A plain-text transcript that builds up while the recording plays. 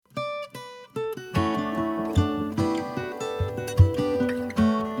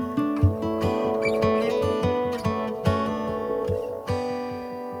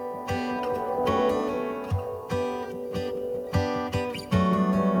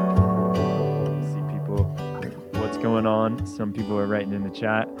going on. Some people are writing in the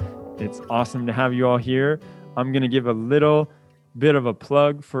chat. It's awesome to have you all here. I'm going to give a little bit of a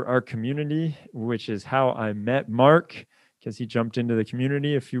plug for our community, which is how I met Mark, because he jumped into the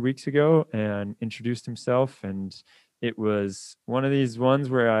community a few weeks ago and introduced himself. And it was one of these ones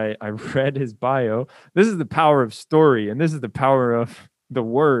where I read his bio. This is the power of story, and this is the power of the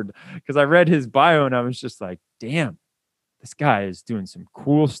word, because I read his bio and I was just like, damn, this guy is doing some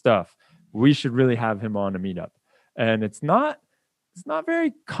cool stuff. We should really have him on a meetup. And it's not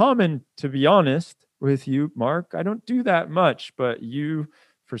very common, to be honest with you, Mark. I don't do that much, but you,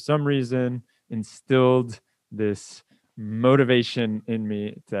 for some reason, instilled this motivation in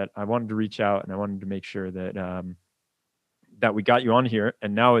me that I wanted to reach out, and I wanted to make sure that that we got you on here.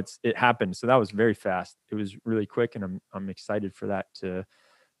 And now it happened. So that was very fast. It was really quick, and I'm excited for that to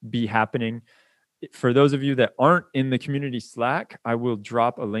be happening. For those of you that aren't in the community Slack, I will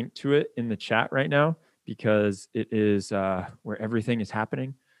drop a link to it in the chat right now, because it is where everything is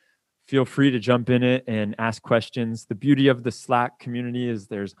happening. Feel free to jump in it and ask questions. The beauty of the Slack community is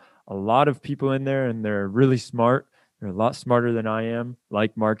there's a lot of people in there, and they're really smart. They're a lot smarter than I am,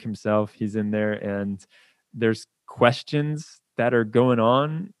 like Mark himself. He's in there, and there's questions that are going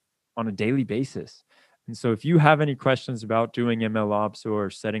on a daily basis. And so if you have any questions about doing MLOps or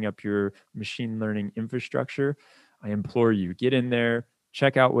setting up your machine learning infrastructure, I implore you, get in there,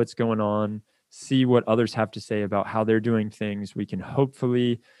 check out what's going on, see what others have to say about how they're doing things. We can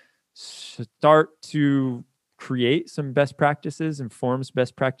hopefully start to create some best practices and forms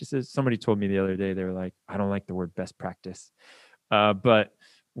best practices. Somebody told me the other day, they were like, I don't like the word best practice. But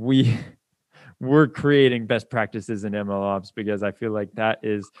we're creating best practices in MLOps, because I feel like that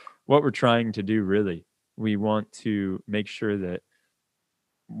is what we're trying to do, really. We want to make sure that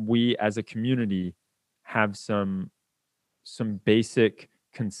we as a community have some basic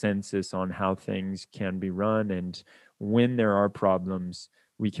consensus on how things can be run, and when there are problems,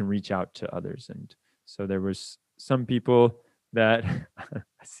 we can reach out to others. And so there was some people that I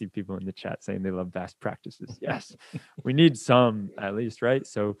see people in the chat saying they love best practices. Yes, we need some at least, right?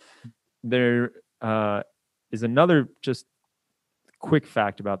 So there is another just quick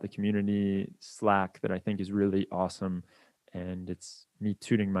fact about the community Slack that I think is really awesome, and it's me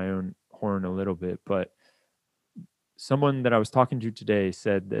tooting my own horn a little bit, but someone that I was talking to today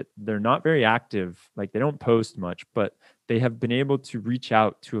said that they're not very active, like they don't post much, but they have been able to reach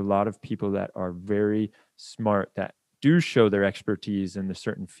out to a lot of people that are very smart, that do show their expertise in the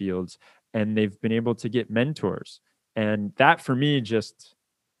certain fields, and they've been able to get mentors. And that for me just,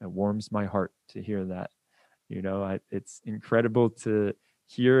 it warms my heart to hear that. It's incredible to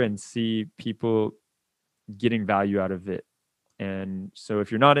hear and see people getting value out of it. And so if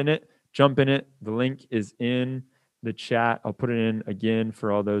you're not in it, jump in it. The link is in the chat. I'll put it in again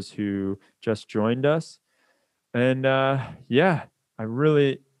for all those who just joined us. And yeah, I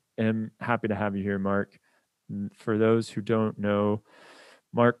really am happy to have you here, Mark. For those who don't know,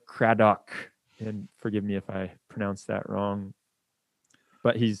 Mark Craddock, and forgive me if I pronounced that wrong,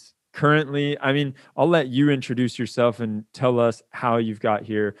 but he's currently, I'll let you introduce yourself and tell us how you've got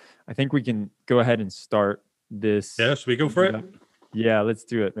here. I think we can go ahead and start this. Yes, we go for it. Yeah, let's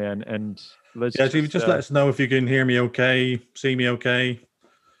do it, man. And let's just let us know if you can hear me okay, see me okay.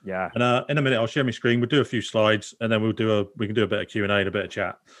 Yeah. And in a minute, I'll share my screen. We'll do a few slides, and then we can do a bit of Q&A and a bit of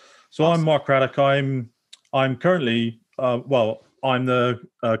chat. So awesome. I'm Mark Craddock. I'm currently I'm the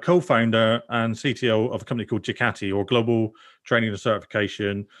co-founder and CTO of a company called GCATI, or Global Training and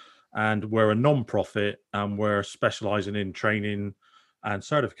Certification, and we're a non-profit, and we're specializing in training and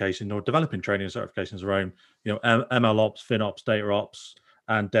certification, or developing training and certifications around MLOps, FinOps, DataOps,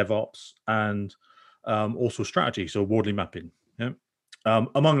 and DevOps, and also strategy, so Wardley mapping. Yeah.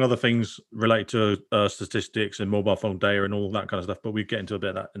 Among other things related to statistics and mobile phone data and all that kind of stuff, but we'll get into a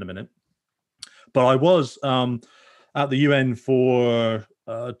bit of that in a minute. But I was at the UN for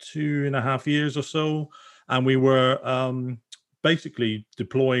 2.5 years or so, and we were basically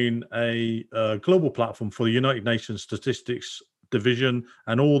deploying a global platform for the United Nations Statistics Division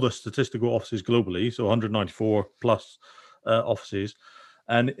and all the statistical offices globally, so 194 plus offices.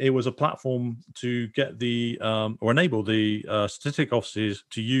 And it was a platform to get or enable the statistic offices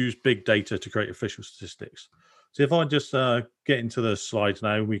to use big data to create official statistics. So if I just get into the slides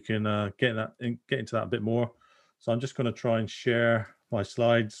now, we can get into that a bit more. So I'm just going to try and share my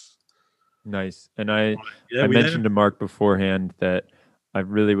slides. Nice. And I mentioned to Mark beforehand that I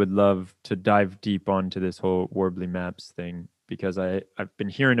really would love to dive deep onto this whole Wardley Maps thing, because I've been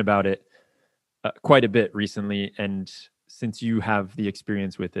hearing about it quite a bit recently. And since you have the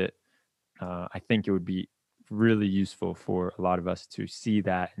experience with it, I think it would be really useful for a lot of us to see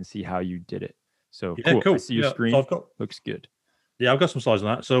that and see how you did it. So Yeah, cool. I cool. see your Yeah, so screen. Looks good. I've got some slides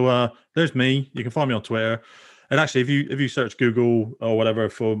on that. So there's me. You can find me on Twitter. And actually, if you search Google or whatever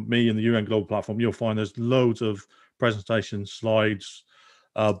for me and the UN Global Platform, you'll find there's loads of presentations, slides,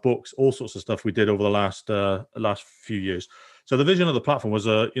 books, all sorts of stuff we did over the last few years. So the vision of the platform was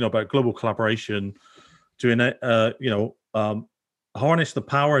about global collaboration to harness the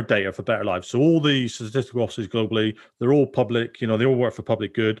power of data for better lives. So all the statistical offices globally, they're all public. They all work for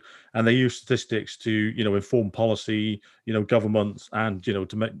public good, and they use statistics to inform policy, governments, and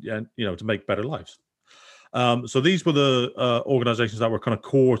to make better lives. So these were the organizations that were kind of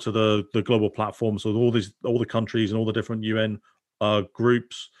core to the global platform. So all the countries and all the different UN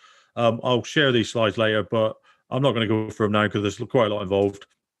groups. I'll share these slides later, but I'm not going to go through them now because there's quite a lot involved.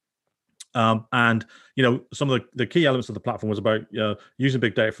 And some of the key elements of the platform was about using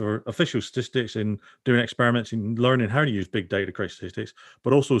big data for official statistics and doing experiments and learning how to use big data to create statistics,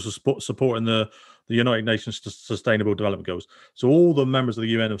 but also supporting the United Nations Sustainable Development Goals. So all the members of the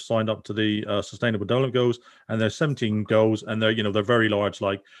UN have signed up to the Sustainable Development Goals, and there's 17 goals, and they're very large.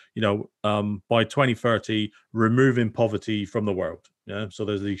 Like by 2030, removing poverty from the world. Yeah, so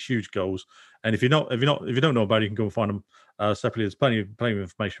there's these huge goals, and if you don't know about it, you can go and find them separately. There's plenty of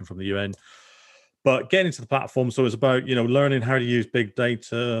information from the UN. But getting into the platform, so it's about learning how to use big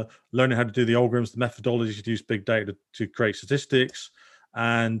data, learning how to do the algorithms, the methodologies to use big data to create statistics,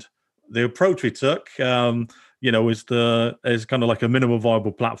 and the approach we took, is kind of like a minimal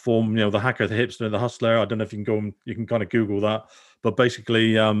viable platform. The hacker, the hipster, the hustler. I don't know if you can go and you can kind of Google that, but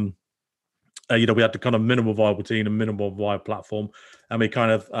basically, we had the kind of minimal viable team and minimal viable platform, and we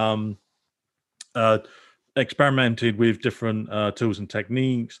kind of experimented with different tools and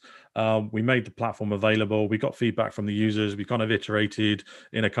techniques. We made the platform available. We got feedback from the users. We kind of iterated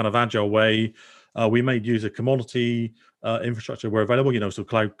in a kind of agile way. We made user commodity infrastructure were available, so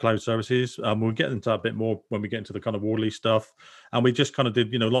cloud services. We'll get into that a bit more when we get into the kind of Wardley stuff. And we just kind of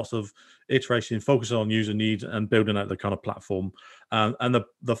did, lots of iteration, focusing on user needs and building out the kind of platform. And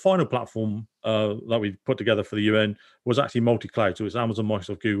the final platform that we put together for the UN was actually multi-cloud. So it's Amazon,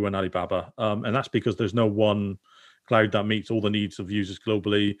 Microsoft, Google, and Alibaba. And that's because there's no one cloud that meets all the needs of users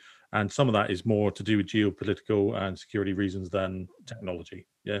globally. And some of that is more to do with geopolitical and security reasons than technology.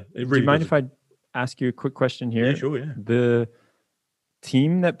 Yeah. It really Do you mind if I ask you a quick question here? Yeah, sure, yeah. The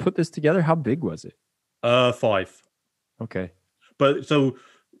team that put this together, how big was it? 5. Okay. But so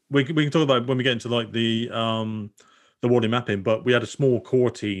we can talk about when we get into like the Wardley mapping, but we had a small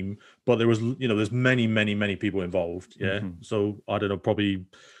core team, but there was, there's many people involved. Yeah. Mm-hmm. So I don't know, probably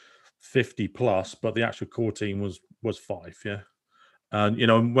 50 plus, but the actual core team was 5. Yeah.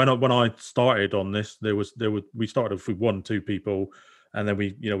 And when I started on this, we started with 1-2 people, and then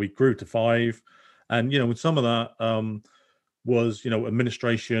we grew to 5, and some of that was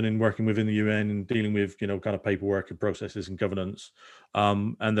administration and working within the UN and dealing with kind of paperwork and processes and governance,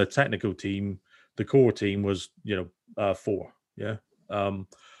 and the technical team, the core team was 4. Yeah.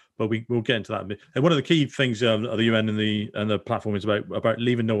 But we'll get into that. And one of the key things of the UN and the platform is about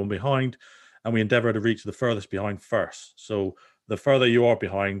leaving no one behind, and we endeavor to reach the furthest behind first. So the further you are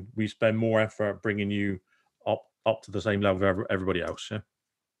behind, we spend more effort bringing you up to the same level of everybody else. Yeah.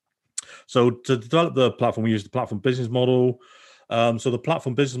 So to develop the platform, we use the platform business model. So the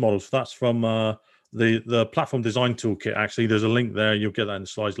platform business model, so that's from the platform design toolkit. Actually, there's a link there. You'll get that in the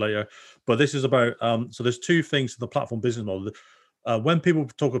slides later. But this is about, so there's 2 things to the platform business model. When people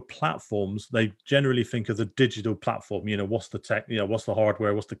talk of platforms, they generally think of the digital platform. What's the tech? What's the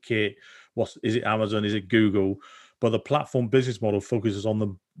hardware? What's the kit? Is it Amazon? Is it Google? But the platform business model focuses on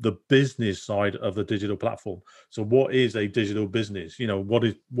the business side of the digital platform. So what is a digital business? What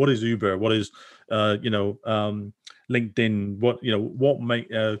is Uber? What is LinkedIn? What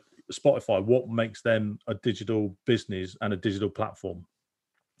make Spotify? What makes them a digital business and a digital platform?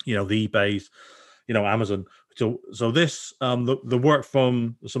 The eBays, Amazon. So this the work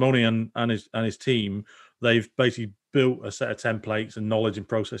from Simone and his team, they've basically built a set of templates and knowledge and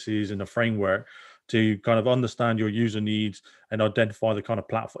processes and a framework to kind of understand your user needs and identify the kind of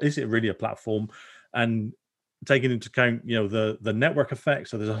platform. Is it really a platform? And taking into account, the network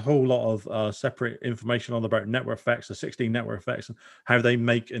effects. So there's a whole lot of separate information about network effects, the 16 network effects, and how they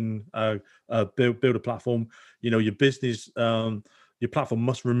make and build a platform. Your business, your platform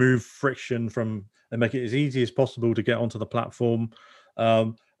must remove friction from and make it as easy as possible to get onto the platform.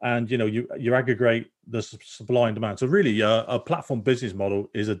 And you aggregate the supply and demand. So really, a platform business model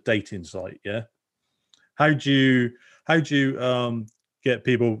is a dating site. Yeah. How do you get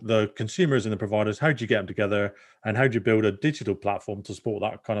people, the consumers and the providers? How do you get them together, and how do you build a digital platform to support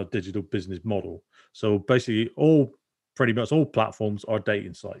that kind of digital business model? So basically, all pretty much all platforms are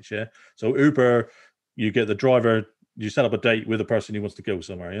dating sites. Yeah. So Uber, you get the driver, you set up a date with a person who wants to go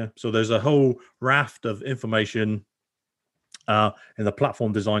somewhere. Yeah. So there's a whole raft of information in the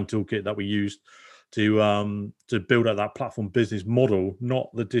platform design toolkit that we used to build out that platform business model, not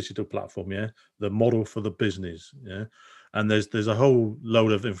the digital platform. Yeah. The model for the business. Yeah. And there's a whole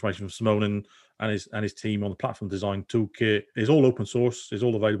load of information from Simone and his team on the platform design toolkit. It's all open source. It's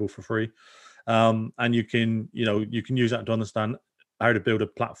all available for free. And you can use that to understand how to build a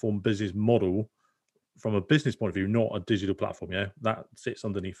platform business model from a business point of view, not a digital platform. Yeah, that sits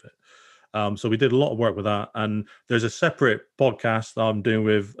underneath it. So we did a lot of work with that, and there's a separate podcast that I'm doing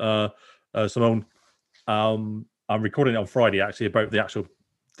with Simone. I'm recording it on Friday actually about the actual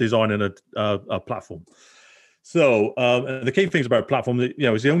designing a platform. So the key things about a platform,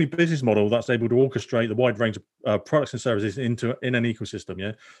 is the only business model that's able to orchestrate the wide range of products and services in an ecosystem.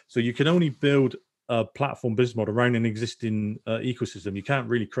 Yeah, so you can only build a platform business model around an existing ecosystem. You can't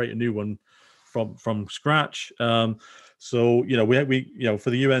really create a new one from scratch. So we for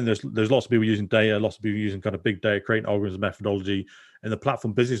the UN, there's lots of people using data, lots of people using kind of big data, creating algorithms, methodology, and the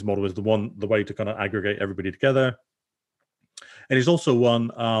platform business model is the way to kind of aggregate everybody together. And it's also one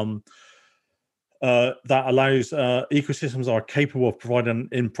that allows ecosystems are capable of providing an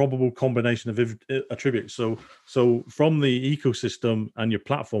improbable combination of attributes. So from the ecosystem and your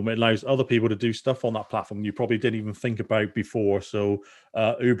platform, it allows other people to do stuff on that platform you probably didn't even think about before. So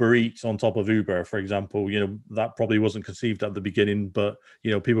Uber Eats on top of Uber, for example, that probably wasn't conceived at the beginning, but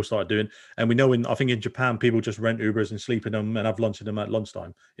people started doing. And we know I think in Japan, people just rent Ubers and sleep in them and have lunch in them at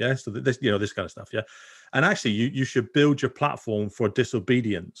lunchtime. Yeah, so this kind of stuff. Yeah, and actually, you should build your platform for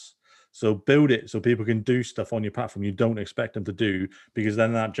disobedience. So build it so people can do stuff on your platform you don't expect them to do, because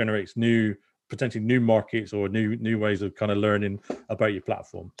then that generates potentially new markets or new ways of kind of learning about your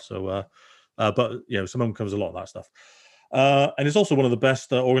platform. So, but Simone covers a lot of that stuff. And it's also one of the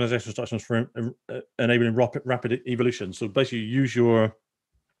best organizational instructions for enabling rapid evolution. So basically, use your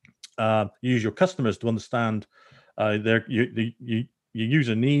customers to understand your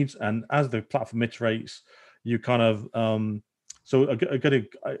user needs, and as the platform iterates, you kind of so a good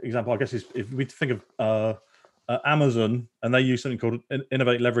example, I guess, is if we think of Amazon, and they use something called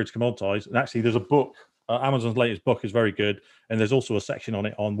Innovate, Leverage, Commoditize. And actually, there's a book. Amazon's latest book is very good, and there's also a section on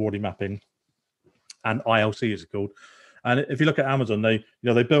it on Wardy mapping, and ILC is called. And if you look at Amazon, they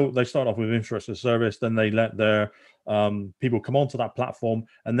start off with infrastructure service, then they let their people come onto that platform,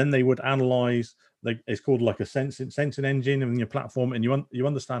 and then they would analyze. It's called like a sensing engine in your platform, and you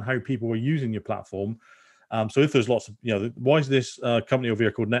understand how people are using your platform. So if there's lots of, why is this company over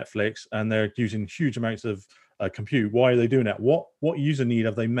here called Netflix and they're using huge amounts of compute? Why are they doing that? What user need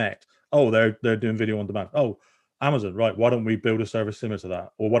have they met? Oh, they're doing video on demand. Oh, Amazon, right? Why don't we build a service similar to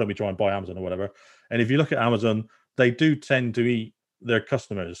that? Or why don't we try and buy Amazon or whatever? And if you look at Amazon, they do tend to eat their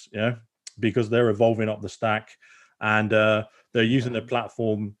customers, because they're evolving up the stack, and they're using their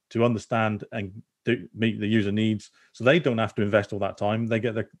platform to understand and to meet the user needs, so they don't have to invest all that time. They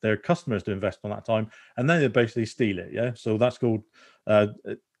get their customers to invest on that time, and then they basically steal it. Yeah, so that's called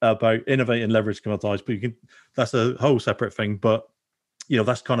about innovate and leverage commoditize. But that's a whole separate thing. But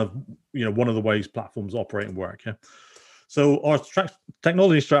that's kind of one of the ways platforms operate and work. Yeah. So our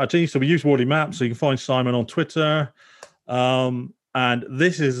technology strategy. So we use Wardy Map. So you can find Simon on Twitter. And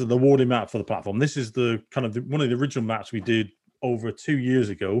this is the Wardy map for the platform. This is the kind of one of the original maps we did over 2 years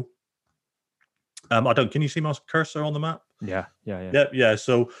ago. Can you see my cursor on the map? Yeah.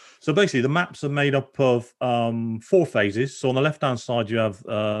 So basically the maps are made up of 4 phases. So on the left-hand side, you have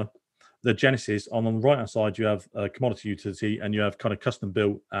the Genesis. On the right-hand side, you have commodity utility, and you have kind of custom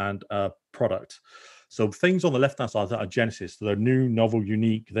built and product. So things on the left-hand side that are Genesis, so they're new, novel,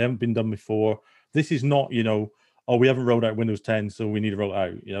 unique. They haven't been done before. This is not, we haven't rolled out Windows 10, so we need to roll it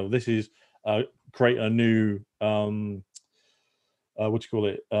out. This is create a new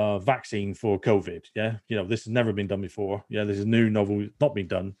vaccine for COVID. Yeah, this has never been done before. Yeah, this is new, novel, not been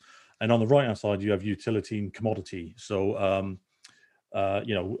done. And on the right hand side, you have utility and commodity. So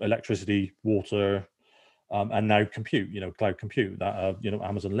electricity, water, and now compute. Cloud compute. That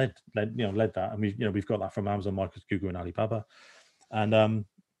Amazon led that, and we've got that from Amazon, Microsoft, Google, and Alibaba. And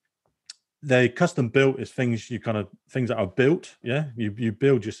the custom built is things that are built. Yeah, you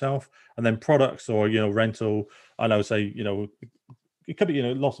build yourself, and then products or rental. I would say it could be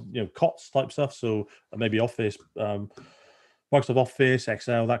lots of COTS type stuff. So maybe Office, Microsoft Office,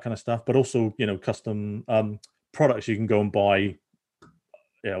 Excel, that kind of stuff. But also custom products you can go and buy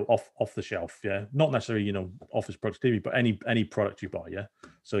off the shelf. Yeah, not necessarily Office productivity, but any product you buy. Yeah,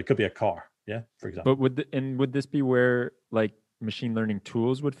 so it could be a car. Yeah, for example. But would this be where like machine learning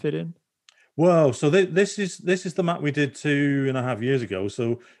tools would fit in? Well, so this is the map we did 2.5 years ago.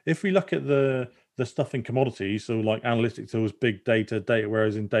 So if we look at the stuff in commodities, so like analytics tools, big data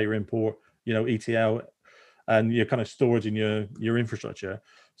warehousing, data import, ETL, and your kind of storage in your infrastructure.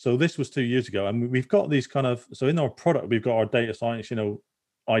 So this was 2 years ago, and we've got these kind of, so in our product we've got our data science,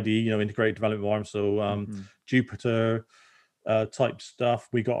 IDE, integrated development environment. So Mm-hmm. Jupyter type stuff.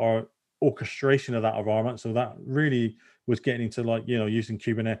 We got our orchestration of that environment. So that really was getting into like, using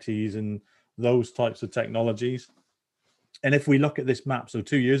Kubernetes and those types of technologies. And if we look at this map, so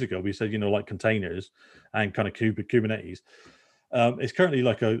 2 years ago, we said, like containers and kind of Kubernetes. It's currently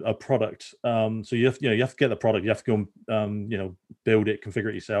like a product. So you have to get the product. You have to go and build it, configure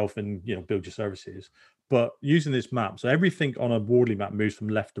it yourself, and build your services. But using this map, so everything on a Wardley map moves from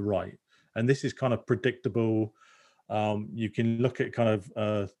left to right, and this is kind of predictable. You can look at kind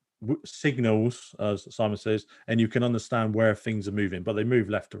of signals, as Simon says, and you can understand where things are moving, but they move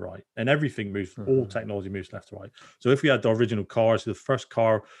left to right, and everything moves. All technology moves left to right. So if we had the original cars, the first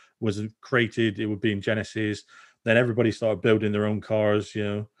car was created, it would be in Genesis. Then everybody started building their own cars,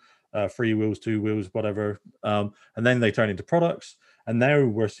 3 wheels, 2 wheels, whatever, and then they turn into products. And now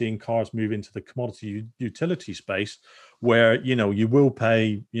we're seeing cars move into the commodity utility space, where you will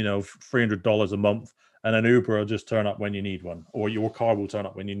pay $300 a month, and an Uber will just turn up when you need one, or your car will turn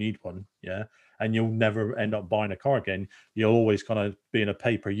up when you need one. Yeah. And you'll never end up buying a car again. You'll always kind of be in a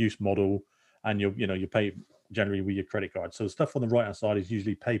pay-per-use model, and you pay generally with your credit card. So the stuff on the right hand side is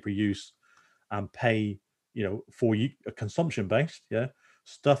usually pay-per-use and pay, for you, consumption based. Yeah.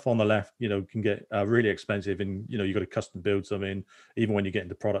 Stuff on the left, can get really expensive, and you got to custom build some in. Even when you get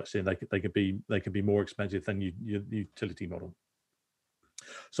into products in, they can be more expensive than your utility model.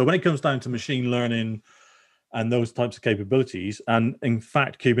 So when it comes down to machine learning and those types of capabilities, and in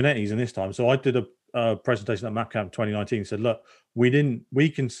fact Kubernetes in this time, so I did a presentation at MapCamp 2019, said, look, we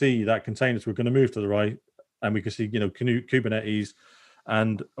can see that containers were going to move to the right, and we can see Kubernetes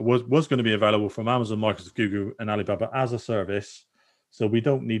and was going to be available from Amazon, Microsoft, Google, and Alibaba as a service. So we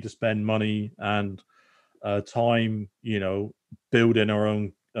don't need to spend money and time building our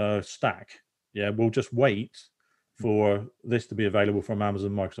own stack. Yeah, we'll just wait for this to be available from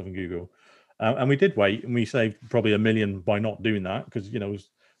Amazon, Microsoft, and Google. And we did wait, and we saved probably $1 million by not doing that, because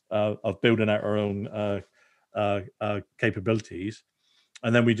of building out our own capabilities.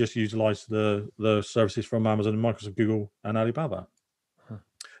 And then we just utilized the services from Amazon, Microsoft, Google, and Alibaba.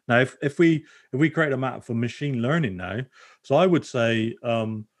 Now, if we create a map for machine learning now, so I would say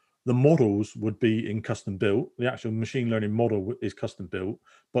the models would be in custom built. The actual machine learning model is custom built,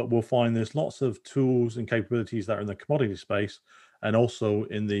 but we'll find there's lots of tools and capabilities that are in the commodity space and also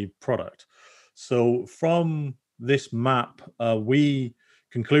in the product. So from this map, we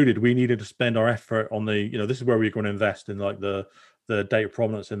concluded we needed to spend our effort on this is where we're going to invest in, like the data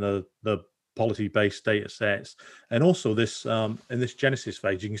provenance and the policy-based data sets, and also this in this Genesis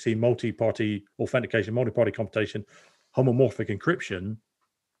phase, you can see multi-party authentication, multi-party computation, homomorphic encryption.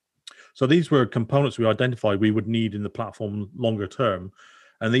 So these were components we identified we would need in the platform longer term,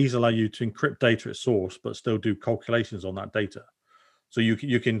 and these allow you to encrypt data at source but still do calculations on that data. So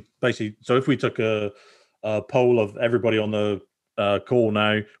you can basically, so if we took a poll of everybody on the call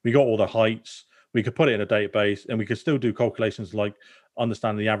now, we got all the heights, we could put it in a database, and we could still do calculations like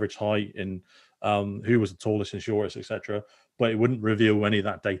understand the average height and who was the tallest and shortest, etc. But it wouldn't reveal any of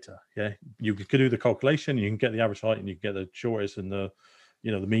that data. Yeah, you could do the calculation, you can get the average height, and you can get the shortest and the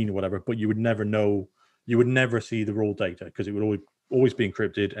mean or whatever, but you would never know, you would never see the raw data, because it would always be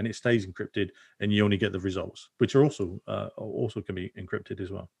encrypted, and it stays encrypted, and you only get the results, which are also can be encrypted as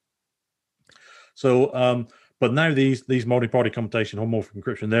well. So but now these multi-party computation, homomorphic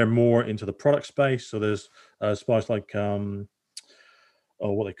encryption, they're more into the product space. So there's spies like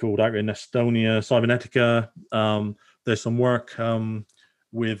what they called out in Estonia, Cybernetica. There's some work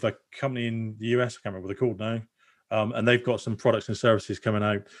with a company in the US, I can't remember what they're called now. And they've got some products and services coming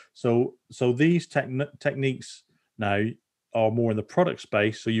out. So these techniques now are more in the product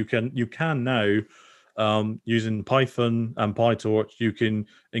space. So you can now, using Python and PyTorch, you can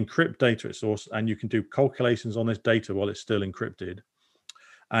encrypt data at source, and you can do calculations on this data while it's still encrypted.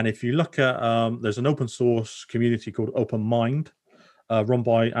 And if you look at, there's an open source community called OpenMind, run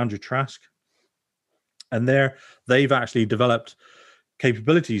by Andrew Trask. And they've actually developed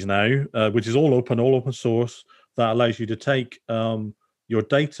capabilities now, which is all open source, that allows you to take your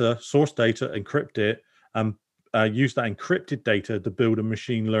data, source data, encrypt it, and use that encrypted data to build a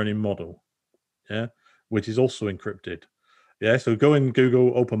machine learning model. Yeah, which is also encrypted. Yeah, so go in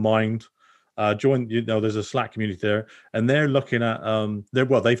Google OpenMind, join. There's a Slack community there, and they're looking at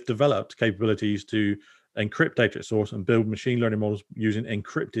they've developed capabilities to encrypt data at source and build machine learning models using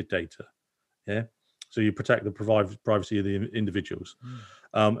encrypted data. Yeah. So you protect the privacy of the individuals.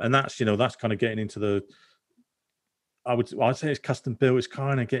 And that's, that's kind of getting into the, I'd say it's custom built. It's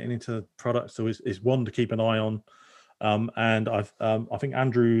kind of getting into the product. So it's one to keep an eye on. And I think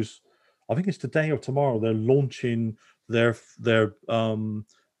Andrews, I think it's today or tomorrow, they're launching their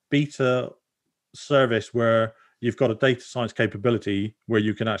beta service where you've got a data science capability where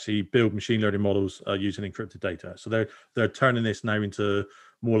you can actually build machine learning models using encrypted data. So they're turning this now into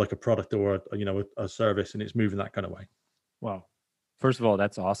more like a product or a service, and it's moving that kind of way. Wow. First of all,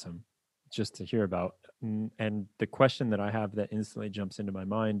 that's awesome just to hear about. And the question that I have that instantly jumps into my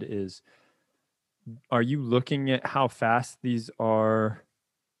mind is, are you looking at how fast these are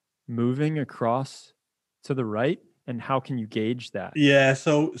moving across to the right, and how can you gauge that? Yeah,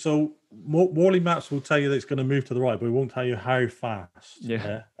 so Morley Maps will tell you that it's going to move to the right, but it won't tell you how fast,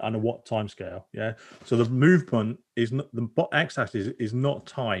 and at what time scale. Yeah, so the movement is not, the x-axis is not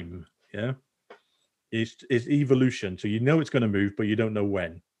time. Yeah, it's evolution. So it's going to move, but you don't know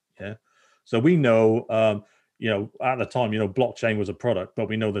when. Yeah, so we know, at the time, blockchain was a product, but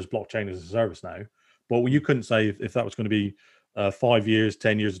we know there's blockchain as a service now. But you couldn't say if that was going to be 5 years,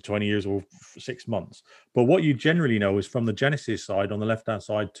 10 years, or 20 years, or 6 months. But what you generally know is from the Genesis side, on the left-hand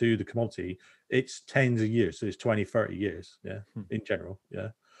side, to the commodity, it's tens of years. So it's 20, 30 years, in general,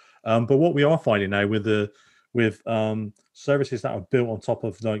 but what we are finding now with services that are built on top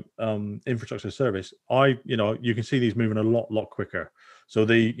of like infrastructure service, you can see these moving a lot quicker. So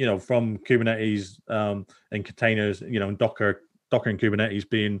from Kubernetes and containers, and Docker and Kubernetes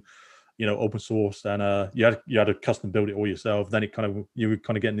being open source, and you had to custom build it all yourself. Then you were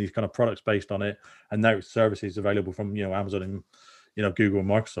kind of getting these kind of products based on it, and now services available from Amazon and Google and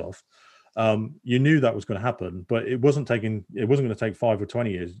Microsoft. You knew that was going to happen, but it wasn't going to take 5 or 20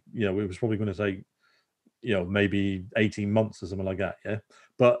 years. It was probably going to take maybe 18 months or something like that.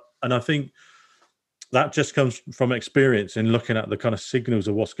 And I think that just comes from experience in looking at the kind of signals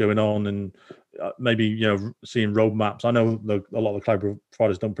of what's going on, and maybe seeing roadmaps. I know a lot of the cloud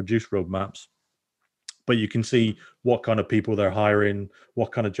providers don't produce roadmaps, but you can see what kind of people they're hiring,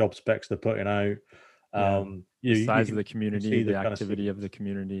 what kind of job specs they're putting out. The size of the community, the activity of the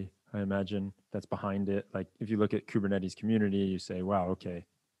community, I imagine that's behind it. Like if you look at Kubernetes community, you say, wow, okay,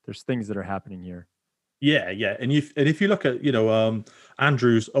 there's things that are happening here. Yeah, and if you look at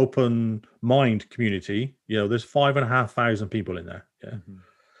Andrew's Open Mind community, there's 5,500 people in there. Yeah,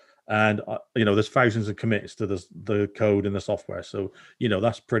 and there's thousands of commits to the code and the software. So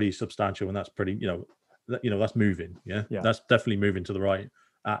that's pretty substantial, and that's pretty that's moving. Yeah, that's definitely moving to the right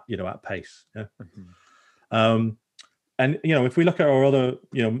at pace. Yeah. And if we look at our other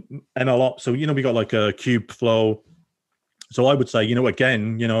MLOps, so we got like a Kubeflow. So I would say,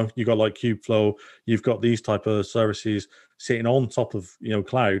 again, you got like Kubeflow, you've got these type of services sitting on top of,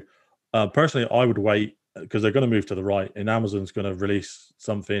 cloud. Personally, I would wait because they're going to move to the right, and Amazon's going to release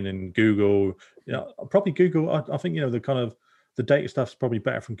something, and Google, probably Google. I think, the kind of the data stuff's probably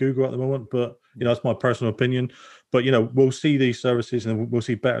better from Google at the moment, but that's my personal opinion. But we'll see these services, and we'll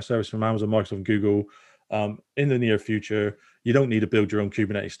see better service from Amazon, Microsoft, and Google in the near future. You don't need to build your own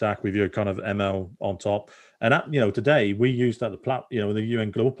Kubernetes stack with your kind of ML on top. And today we used at the the UN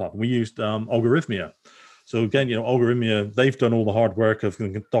Global platform, we used Algorithmia. So again, Algorithmia, they've done all the hard work of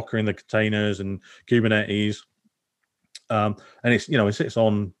Dockering the containers and Kubernetes. And it's it sits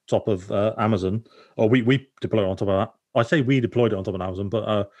on top of Amazon, or we deployed it on top of that. I say we deployed it on top of Amazon,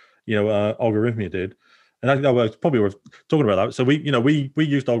 but Algorithmia did. And I think it's probably worth talking about that. So we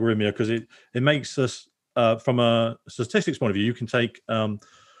used Algorithmia because it makes us from a statistics point of view, you can take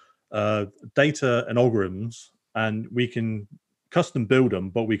data and algorithms, and we can custom build them,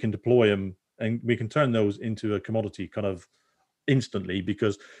 but we can deploy them, and we can turn those into a commodity kind of instantly,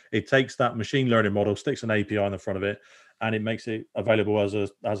 because it takes that machine learning model, sticks an API in the front of it, and it makes it available as a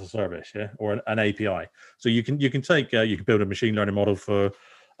service, or an API. So you can take you can build a machine learning model for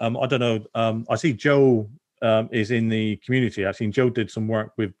I don't know. I see Joe is in the community. I've seen Joe did some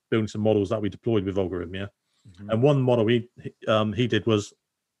work with building some models that we deployed with Algorithmia. And one model he did was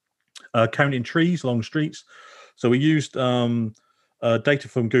counting trees along streets. So we used data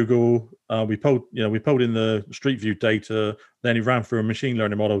from Google. We pulled in the Street View data. Then he ran through a machine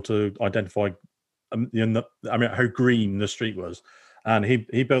learning model to identify how green the street was, and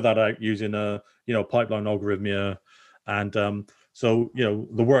he built that out using a pipeline Algorithmia. And so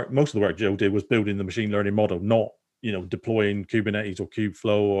most of the work Joe did was building the machine learning model, not deploying Kubernetes or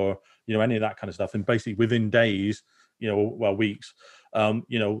Kubeflow or any of that kind of stuff. And basically within days, weeks,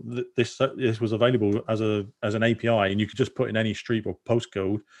 this was available as an API, and you could just put in any street or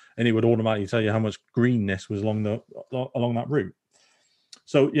postcode, and it would automatically tell you how much greenness was along that route.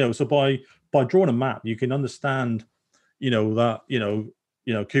 So so by by drawing a map, you can understand, that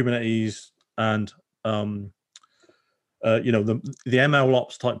Kubernetes and the ML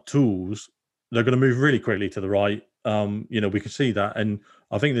ops type tools, they're going to move really quickly to the right. We can see that, and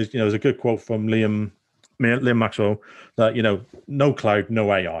I think there's a good quote from Liam Maxwell that no cloud,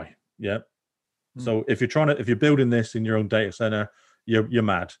 no AI. Yeah. So if you're building this in your own data center, you're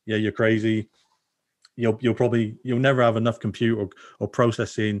mad. Yeah, you're crazy. You'll never have enough compute or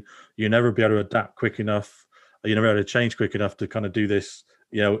processing. You'll never be able to adapt quick enough. You'll never be able to change quick enough to kind of do this,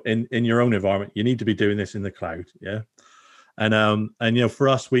 in your own environment. You need to be doing this in the cloud. Yeah. And for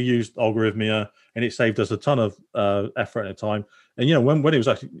us, we used Algorithmia, and it saved us a ton of effort at a time. And when it was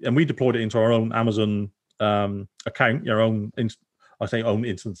actually, and we deployed it into our own Amazon account, your own I say own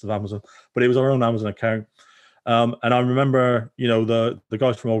instance of Amazon, but it was our own Amazon account. And I remember, the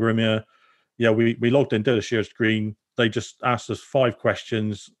guys from Algorithmia, we logged in, did a share screen. They just asked us 5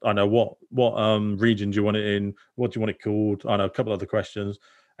 questions. I know what region do you want it in? What do you want it called? I know a couple other questions,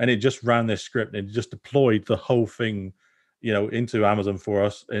 and it just ran this script and it just deployed the whole thing, into Amazon for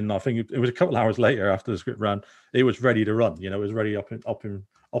us. And I think it was a couple hours later after the script ran, it was ready to run. It was ready up and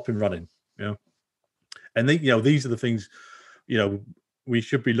running. And these are the things, we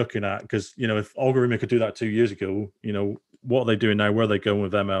should be looking at, because if Algorithmia could do that 2 years ago, what are they doing now? Where are they going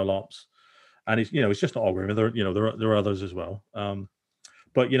with ML ops? And it's it's just not Algorithmia. There are others as well.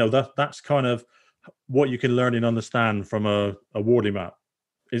 But that's kind of what you can learn and understand from a Wardley map.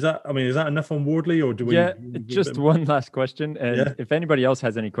 Is that enough on Wardley, or do we? Yeah, just one last question. And if anybody else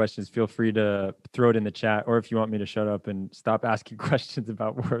has any questions, feel free to throw it in the chat. Or if you want me to shut up and stop asking questions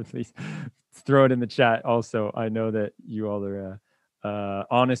about Wardley's, throw it in the chat. Also, I know that you all are a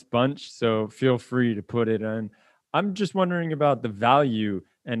honest bunch, so feel free to put it in. I'm just wondering about the value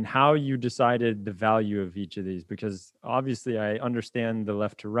and how you decided the value of each of these, because obviously I understand the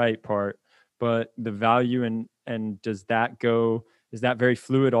left to right part, but the value and does that go? Is that very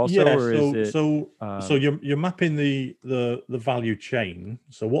fluid also, or is it? So you're mapping the value chain.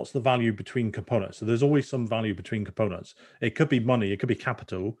 So what's the value between components? So there's always some value between components. It could be money, it could be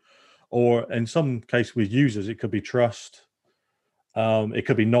capital, or in some case with users, it could be trust. It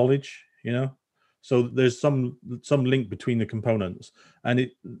could be knowledge. So there's some link between the components, and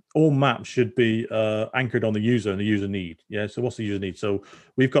all maps should be anchored on the user and the user need. Yeah. So what's the user need? So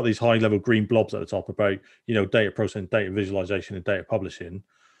we've got these high level green blobs at the top about data processing, data visualization, and data publishing.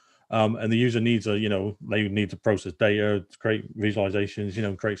 And the user needs they need to process data, create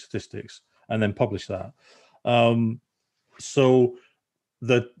visualizations, create statistics, and then publish that. So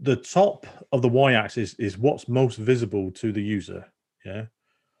the top of the y-axis is what's most visible to the user. Yeah.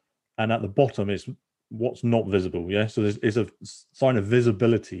 And at the bottom is what's not visible. Yeah. So there's a sign of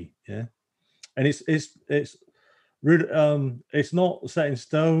visibility. Yeah. And it's not set in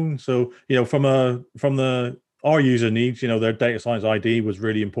stone. So, from our user needs, their data science ID was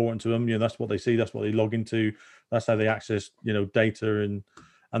really important to them. That's what they see. That's what they log into. That's how they access, data and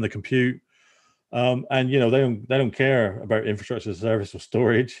the compute. And they don't care about infrastructure as a service or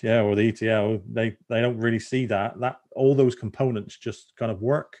storage, or the ETL. They don't really see that all those components just kind of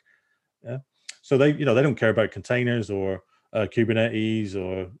work. Yeah. So they don't care about containers or Kubernetes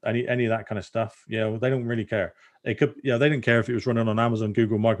or any of that kind of stuff. They don't really care. They didn't care if it was running on Amazon,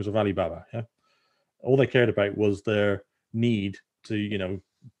 Google, Microsoft, Alibaba. Yeah. All they cared about was their need to,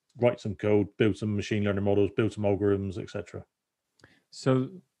 write some code, build some machine learning models, build some algorithms, etc. So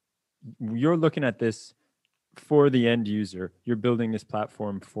you're looking at this for the end user. You're building this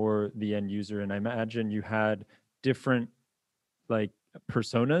platform for the end user, and I imagine you had different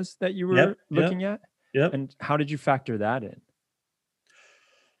personas that you were looking at. Yeah. And how did you factor that in?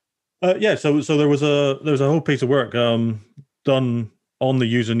 So there was a whole piece of work done on the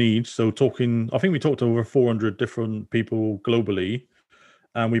user needs. So I think we talked to over 400 different people globally,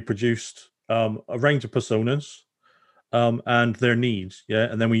 and we produced a range of personas and their needs.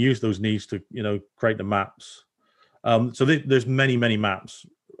 Yeah. And then we use those needs to, create the maps. So there's many maps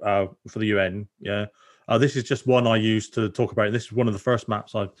for the UN. Yeah. This is just one I used to talk about. This is one of the first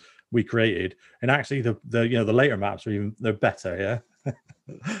maps we created, and actually the later maps they're better. Yeah.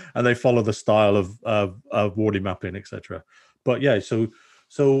 And they follow the style of Wardley mapping, etc. But yeah, so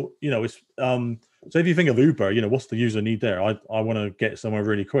it's so if you think of Uber, what's the user need there? I want to get somewhere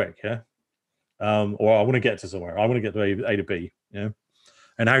really quick. Yeah. Or I want to get to somewhere. I want to get to A to B. Yeah.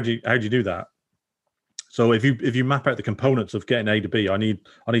 And how do you do that? So if you map out the components of getting A to B, I need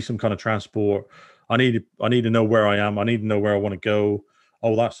some kind of transport. I need to know where I am. I need to know where I want to go.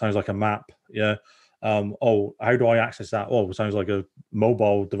 Oh, that sounds like a map. Yeah. Oh, how do I access that? Oh, it sounds like a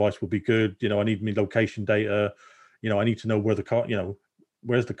mobile device would be good. I need me location data. I need to know where the car.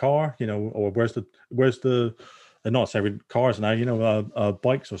 where's the car, or where's the and not necessarily cars now,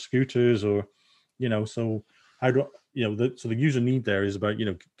 bikes or scooters, or so how do so the user need there is about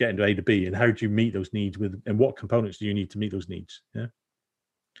getting to A to B, and how do you meet those needs and what components do you need to meet those needs? Yeah.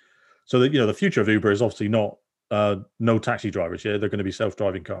 So the future of Uber is obviously not no taxi drivers. Yeah, they're going to be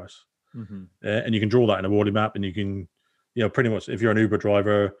self-driving cars, and you can draw that in a Wally map, and you can pretty much, if you're an Uber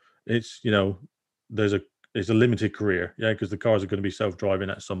driver, it's it's a limited career, because the cars are going to be self-driving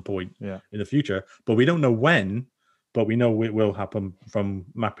at some point in the future, but we don't know when, but we know it will happen from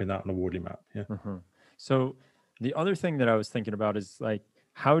mapping that on a Wally map. Yeah. So the other thing that I was thinking about is like,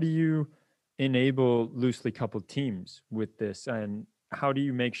 how do you enable loosely coupled teams with this, and how do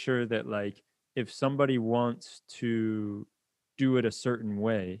you make sure that, like, if somebody wants to do it a certain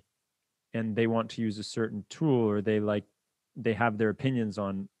way and they want to use a certain tool, or they have their opinions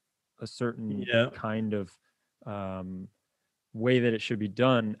on a certain kind of way that it should be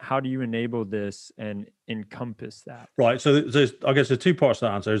done, how do you enable this and encompass that? Right. So I guess there's two parts to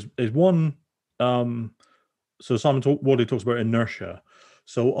that answer. Is one, so Simon Wardley talks about inertia.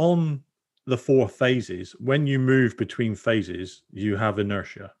 So on the 4 phases, when you move between phases, you have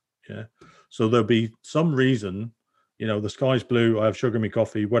inertia. Yeah. So there'll be some reason, the sky's blue, I have sugar in my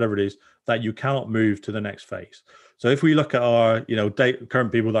coffee, whatever it is, that you cannot move to the next phase. So if we look at our,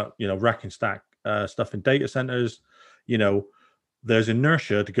 current people that, rack and stack stuff in data centers, there's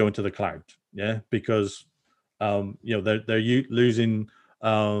inertia to go into the cloud. Yeah. Because, they're losing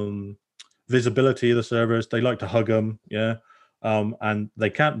visibility of the servers. They like to hug them. Yeah. And they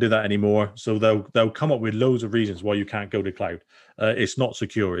can't do that anymore. So they'll come up with loads of reasons why you can't go to cloud. It's not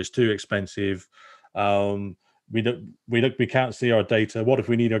secure. It's too expensive. We can't see our data. What if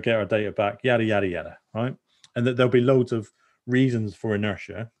we need to get our data back? Yada yada yada. Right. And there'll be loads of reasons for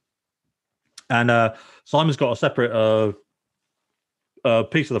inertia. And Simon's got a separate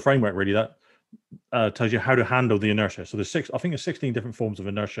piece of the framework really that tells you how to handle the inertia. So there's 16 different forms of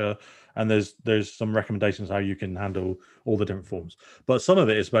inertia, and there's some recommendations how you can handle all the different forms. But some of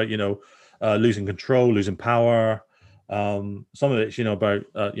it is about losing control, losing power. Some of it's about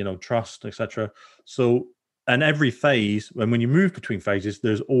trust, etc. So, and every phase, when you move between phases,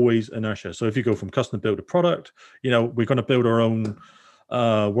 there's always inertia. So if you go from custom build to product, we're going to build our own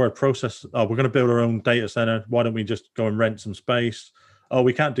word process. We're going to build our own data center. Why don't we just go and rent some space? Oh,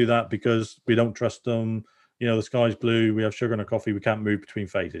 we can't do that because we don't trust them. The sky's blue. We have sugar in our coffee. We can't move between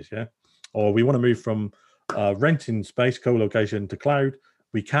phases. Yeah. Or we want to move from renting space, co-location to cloud.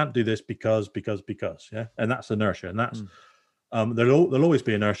 We can't do this because. Yeah. And that's inertia. And that's there'll always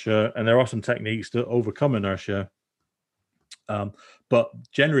be inertia. And there are some techniques to overcome inertia. But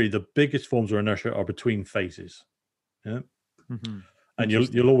generally, the biggest forms of inertia are between phases. Yeah. And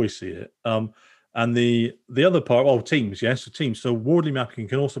you'll always see it. And the other part, teams, yes, so teams. So Wardley mapping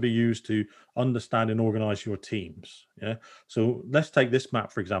can also be used to understand and organize your teams. Yeah. So let's take this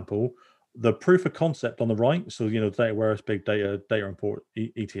map, for example. The proof of concept on the right, so data warehouse, big data, data import,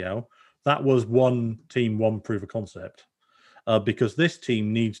 ETL, that was one team, one proof of concept. Because this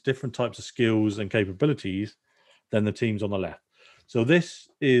team needs different types of skills and capabilities than the teams on the left. So this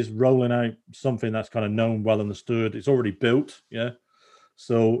is rolling out something that's kind of known, well understood. It's already built. Yeah.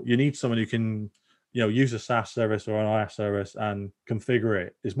 So you need someone who can, use a SaaS service or an IaaS service and configure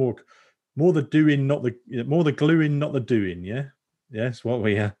it. It's more the doing, not the more the gluing, not the doing. Yeah, yes. What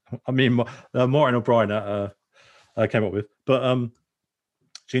we, Martin O'Brien came up with. But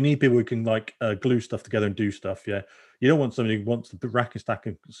so you need people who can glue stuff together and do stuff. Yeah, you don't want somebody who wants to rack and stack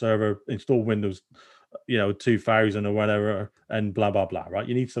a server, install Windows, 2000 or whatever, and blah blah blah. Right?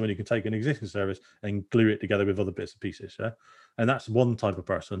 You need somebody who can take an existing service and glue it together with other bits and pieces. Yeah. And that's one type of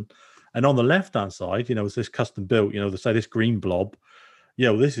person. And on the left-hand side, it's this custom built, say this green blob,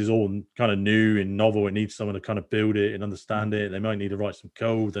 this is all kind of new and novel. It needs someone to kind of build it and understand it. They might need to write some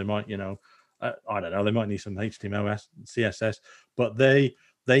code. They might, I don't know, they might need some HTML, CSS, but they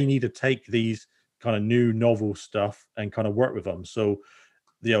need to take these kind of new novel stuff and kind of work with them. So,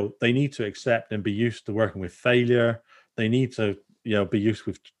 they need to accept and be used to working with failure. They need to, be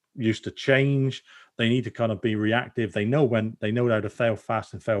used to change. They need to kind of be reactive. They know how to fail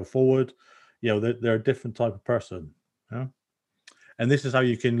fast and fail forward. They're a different type of person. Yeah? And this is how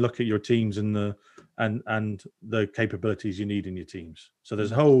you can look at your teams and the capabilities you need in your teams. So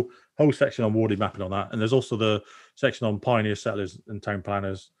there's a whole section on Wardley mapping on that, and there's also the section on pioneer settlers and town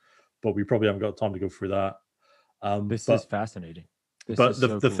planners, but we probably haven't got time to go through that. This is fascinating.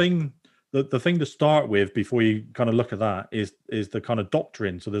 The thing to start with before you kind of look at that is the kind of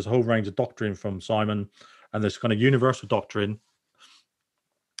doctrine. So there's a whole range of doctrine from Simon, and there's kind of universal doctrine.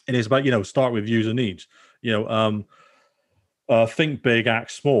 It is about, start with user needs. think big,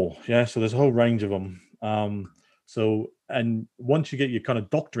 act small. Yeah, so there's a whole range of them. And once you get your kind of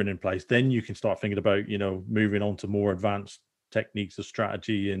doctrine in place, then you can start thinking about, moving on to more advanced techniques of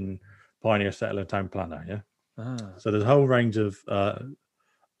strategy and Pioneer, Settler, Town Planner. Yeah. So there's a whole range of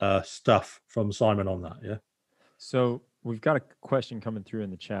stuff from Simon on that. Yeah. So we've got a question coming through in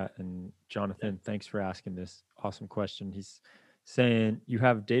the chat, and Jonathan, thanks for asking this awesome question. He's saying you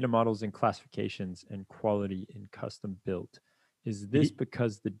have data models and classifications and quality in custom built. Is this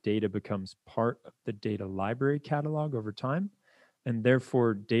because the data becomes part of the data library catalog over time, and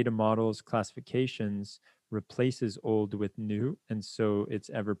therefore data models classifications replaces old with new, and so it's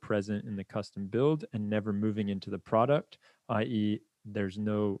ever present in the custom build and never moving into the product, i.e., there's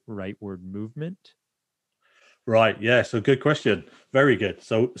no rightward movement? Right. Yeah. So good question. Very good.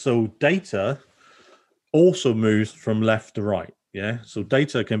 So data also moves from left to right. Yeah. So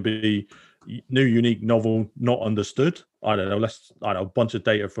data can be new, unique, novel, not understood. I don't know. A bunch of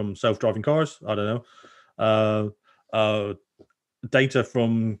data from self-driving cars. I don't know. Data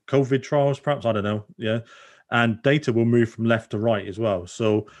from COVID trials, perhaps. I don't know. Yeah. And data will move from left to right as well.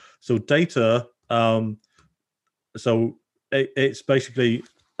 So data. It's basically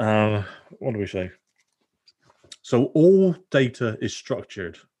what do we say? So all data is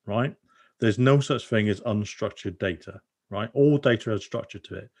structured, right? There's no such thing as unstructured data, right? All data has structure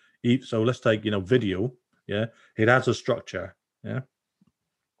to it. So let's take, video. Yeah, it has a structure. Yeah,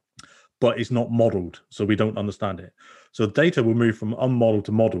 but it's not modeled, so we don't understand it. So data will move from unmodeled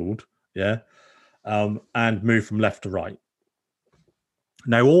to modeled. Yeah, and move from left to right.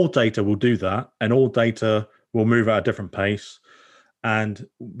 Now all data will do that, and all data will move at a different pace. And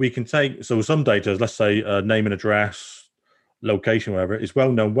we can take, so some data, let's say name and address, location, whatever, is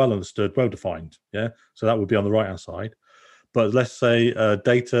well known, well understood, well defined. Yeah. So that would be on the right hand side. But let's say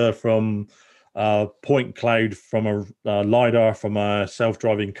data from point cloud from a LiDAR from a self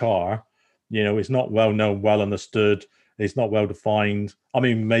driving car, it's not well known, well understood. It's not well defined. I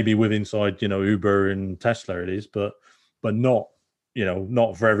mean, maybe with inside, Uber and Tesla it is, but not,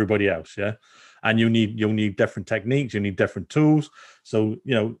 not for everybody else. Yeah. And you'll need different techniques, you need different tools. So,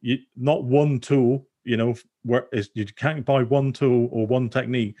 not one tool, you can't buy one tool or one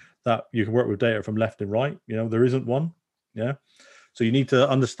technique that you can work with data from left and right. There isn't one. Yeah. So you need to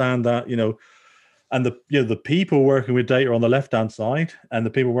understand that, and the people working with data on the left hand side and the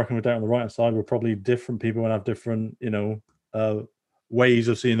people working with data on the right hand side were probably different people and have different, ways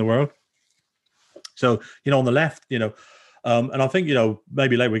of seeing the world. So, on the left, and I think,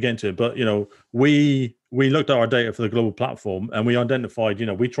 maybe later we get into it, but, we looked at our data for the global platform and we identified,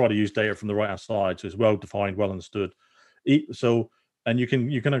 we try to use data from the right hand side. So it's well defined, well understood. So, and you can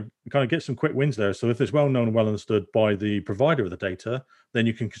kind of get some quick wins there. So if it's well known and well understood by the provider of the data, then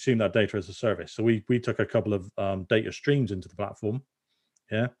you can consume that data as a service. So we took a couple of data streams into the platform.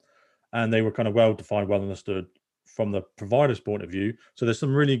 Yeah. And they were kind of well defined, well understood from the provider's point of view. So there's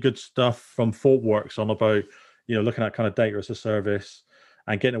some really good stuff from ThoughtWorks on about, looking at kind of data as a service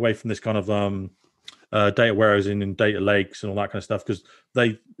and getting away from this kind of data warehousing and data lakes and all that kind of stuff. Because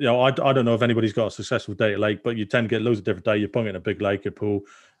they, I don't know if anybody's got a successful data lake, but you tend to get loads of different data. You put it in a big lake or pool,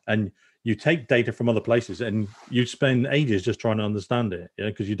 and you take data from other places, and you spend ages just trying to understand it,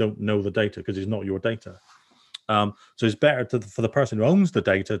 because you don't know the data because it's not your data. So it's better for the person who owns the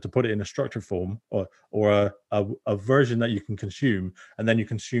data to put it in a structured form or a version that you can consume, and then you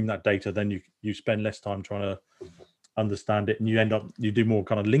consume that data. Then you spend less time trying to understand it, and you do more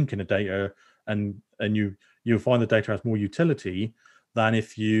kind of linking the data, and you'll find the data has more utility than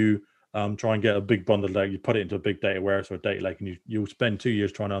if you try and get a big bundle of data, you put it into a big data warehouse or a data lake, and you'll spend 2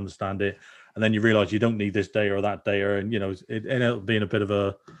 years trying to understand it, and then you realize you don't need this data or that data, and it ended up being a bit of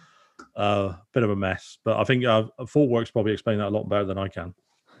a mess. But I think ThoughtWorks probably explain that a lot better than I can.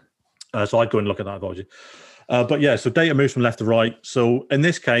 So I'd go and look at that apology. But yeah, so data moves from left to right. So in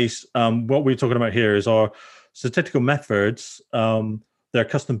this case, what we're talking about here is our statistical methods. They're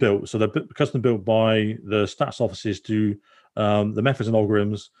custom built. So they're custom built by the stats offices to the methods and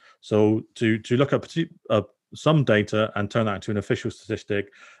algorithms. So to look at some data and turn that into an official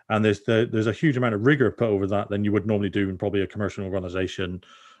statistic. And there's a huge amount of rigor put over that than you would normally do in probably a commercial organization.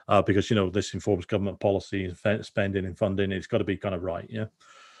 Because this informs government policy and spending and funding. It's got to be kind of right, yeah.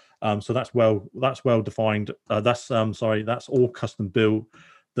 So that's well defined. That's all custom built.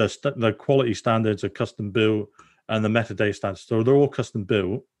 The quality standards are custom built, and the metadata standards. So they're all custom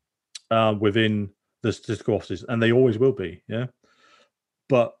built within the statistical offices, and they always will be, yeah.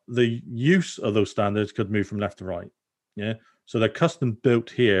 But the use of those standards could move from left to right, yeah. So they're custom built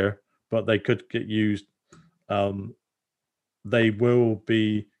here, but they could get used. They will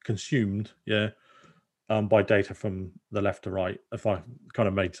be consumed, yeah, by data from the left to right. If I kind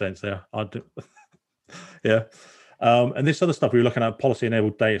of made sense there, I do. Yeah. And this other stuff we were looking at,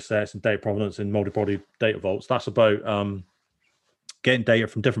 policy-enabled data sets and data provenance in multi-body data vaults. That's about getting data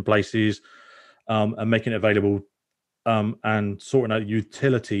from different places and making it available and sorting out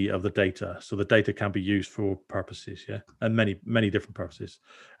utility of the data, so the data can be used for purposes, and many different purposes.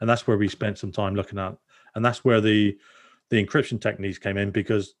 And that's where we spent some time looking at, and that's where the encryption techniques came in,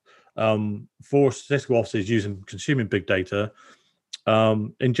 because for statistical offices consuming big data,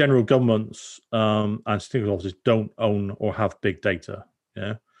 in general, governments and statistical offices don't own or have big data.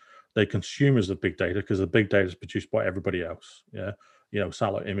 They're consumers of big data because the big data is produced by everybody else.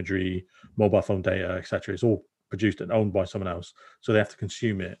 Satellite imagery, mobile phone data, etc. It's all produced and owned by someone else, so they have to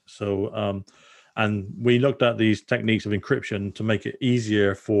consume it. So and we looked at these techniques of encryption to make it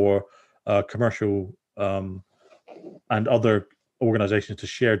easier for commercial and other organizations to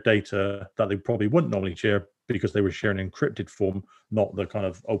share data that they probably wouldn't normally share, because they were sharing encrypted form, not the kind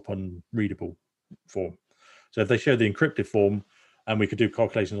of open readable form. So if they share the encrypted form and we could do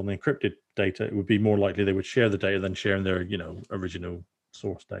calculations on the encrypted data, it would be more likely they would share the data than sharing their original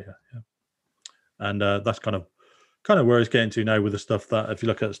source data. And that's kind of where it's getting to now with the stuff that, if you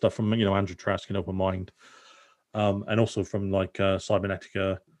look at the stuff from Andrew Trask and OpenMind, and also from like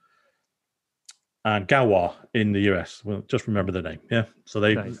Cybernetica and Galois in the US. Well, just remember the name. So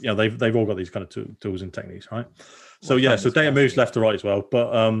they nice. They've all got these kind of tools and techniques, right? So so data moves left to right as well.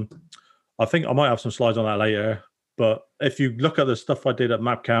 But I think I might have some slides on that later. But if you look at the stuff I did at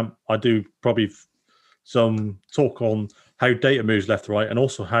MapCamp, I do probably some talk on how data moves left to right, and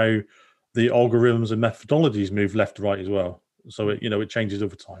also how the algorithms and methodologies move left to right as well. So it changes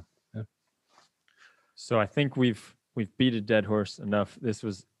over time. So I think we've beat a dead horse enough. This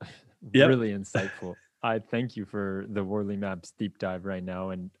was really insightful. I thank you for the Worley Maps deep dive right now.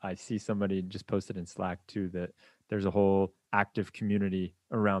 And I see somebody just posted in Slack too that there's a whole active community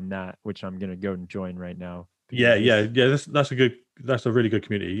around that, which I'm going to go and join right now. Yeah. That's a really good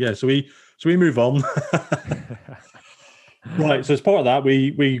community. Yeah. So we move on. Right. So as part of that,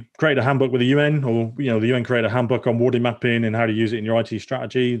 we created a handbook with the UN, or the UN created a handbook on Worley mapping and how to use it in your IT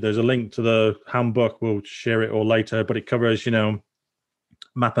strategy. There's a link to the handbook. We'll share it all later, but it covers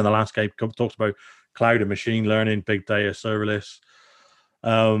mapping the landscape. Talks about cloud and machine learning, big data, serverless.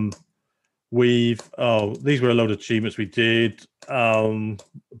 These were a load of achievements we did.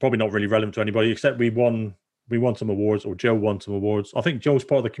 Probably not really relevant to anybody, except we won some awards, or Joe won some awards. I think Joe's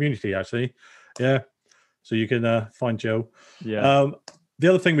part of the community, actually. Yeah. So you can find Joe. Yeah. The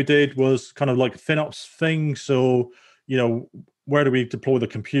other thing we did was kind of like a FinOps thing. So, where do we deploy the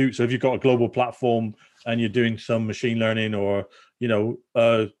compute? So if you've got a global platform and you're doing some machine learning, or,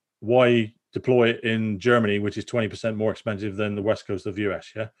 why deploy it in Germany, which is 20% more expensive than the West Coast of the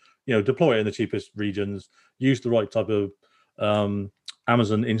US? Deploy it in the cheapest regions, use the right type of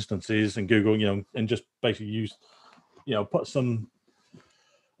Amazon instances and Google, and just basically use, put some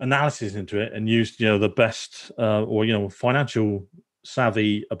analysis into it and use the best or financial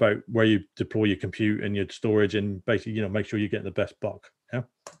savvy about where you deploy your compute and your storage, and basically make sure you're getting the best buck.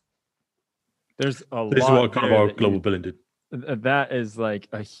 This is what kind of our global billing did. That is like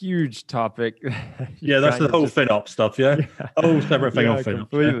a huge topic. That's the whole FinOps stuff. Whole separate thing on FinOps.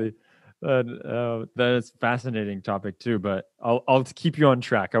 Completely. That is fascinating topic too, but I'll keep you on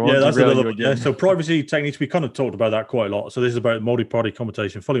track. I won't that's derail another you again. So privacy techniques, we kind of talked about that quite a lot. So this is about multi-party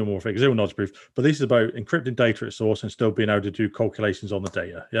computation, fully homomorphic, zero knowledge proof. But this is about encrypting data at source and still being able to do calculations on the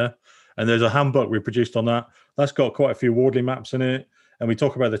data. And there's a handbook we produced on that. That's got quite a few Worley maps in it, and we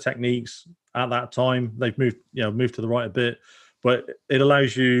talk about the techniques at that time. They've moved to the right a bit, but it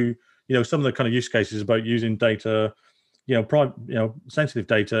allows you, some of the kind of use cases about using data, sensitive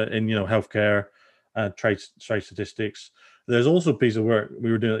data in healthcare, trade statistics. There's also a piece of work we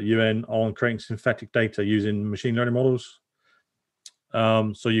were doing at the UN on creating synthetic data using machine learning models.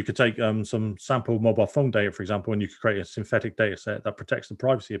 So you could take some sample mobile phone data, for example, and you could create a synthetic data set that protects the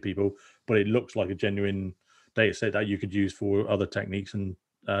privacy of people, but it looks like a genuine data set that you could use for other techniques and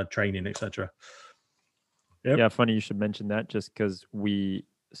training, etc. Yeah, funny you should mention that, just because we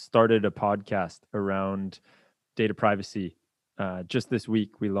started a podcast around data privacy. Just this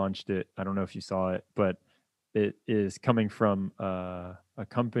week we launched it. I don't know if you saw it, but it is coming from a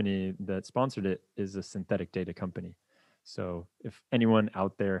company that sponsored it, is a synthetic data company. So if anyone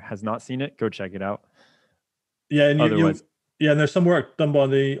out there has not seen it, go check it out. Yeah, and and there's some work done by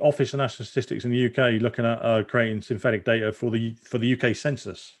the Office of National Statistics in the UK looking at creating synthetic data for the UK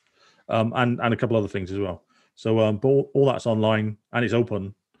census, and a couple other things as well. So, but all that's online and it's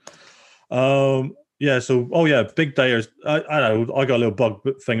open. Yeah. So, big data is, I know, I got a little bug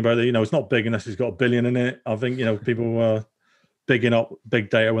thing about it. It's not big unless it's got a billion in it. I think, people are bigging up big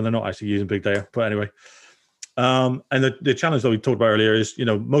data when they're not actually using big data. But anyway, and the challenge that we talked about earlier is,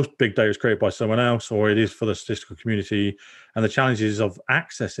 most big data is created by someone else, or it is for the statistical community. And the challenges of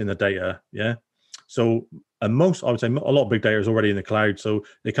accessing the data. Yeah. So, I would say a lot of big data is already in the cloud. So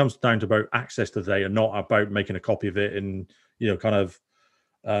it comes down to about access to the data, not about making a copy of it and, kind of,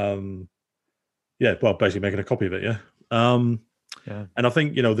 basically making a copy of it. Yeah. Yeah. And I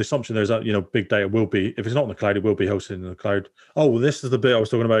think, the assumption there is that, big data will be, if it's not in the cloud, it will be hosted in the cloud. Oh, well, this is the bit I was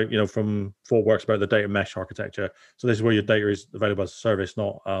talking about, from ThoughtWorks about the data mesh architecture. So this is where your data is available as a service,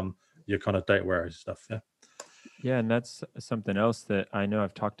 not your kind of data warehouse stuff. Yeah. Yeah. And that's something else that I know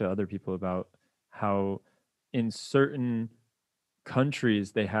I've talked to other people about, how in certain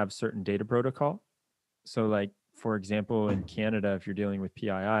countries they have certain data protocol. So like, for example, in Canada, if you're dealing with PII,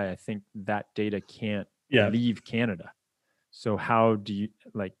 I think that data can't leave Canada. So how do you,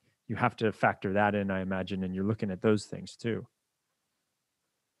 like, you have to factor that in, I imagine, and you're looking at those things too.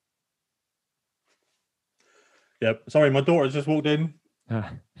 Yep. Sorry, my daughter just walked in.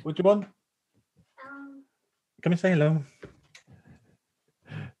 What do you want? Come and say hello.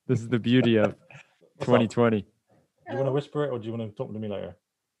 This is the beauty of 2020. Do you want to whisper it, or do you want to talk to me later?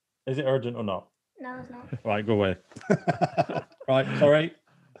 Is it urgent or not? No, it's not. Right, go away. Right, sorry.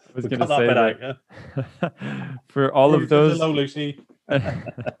 I was going to say that, yeah? For all of those. Hello, Lucy.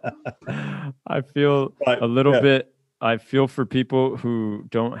 I feel a little bit. I feel for people who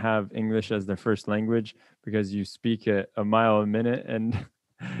don't have English as their first language, because you speak at a mile a minute, and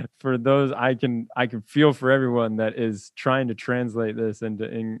for those, I can feel for everyone that is trying to translate this into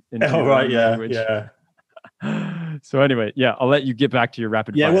language. Yeah. So anyway, I'll let you get back to your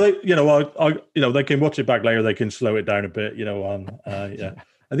rapid fire. Well, they can watch it back later. They can slow it down a bit. Yeah.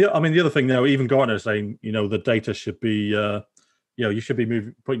 And the other thing now, even Gartner is saying, the data should be, you should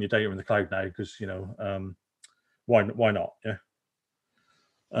be putting your data in the cloud now, because why not? Yeah.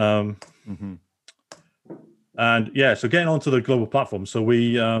 And so getting onto the global platform. So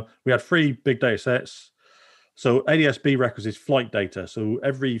we had 3 big data sets. So ADS-B records is flight data. So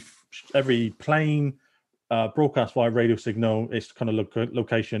every plane broadcast via radio signal, it's kind of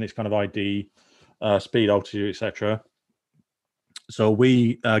location, it's kind of ID, speed, altitude, etc. So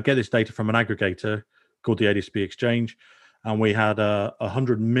we get this data from an aggregator called the ADS-B Exchange, and we had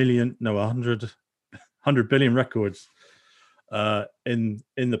 100 billion records in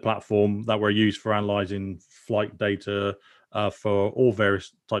the platform that were used for analyzing flight data for all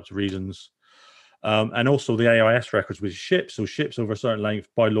various types of reasons. And also the AIS records with ships. So ships over a certain length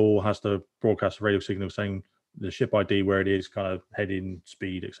by law has to broadcast a radio signal saying the ship ID, where it is, kind of heading,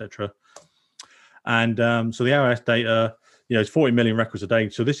 speed, etc. And so the AIS data, it's 40 million records a day.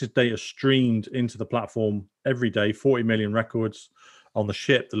 So this is data streamed into the platform every day, 40 million records on the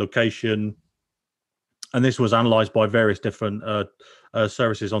ship, the location. And this was analyzed by various different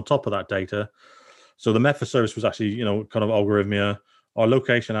services on top of that data. So the Metha service was actually, kind of Algorithmia. Our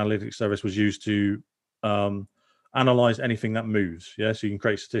location analytics service was used to analyze anything that moves. Yeah, so you can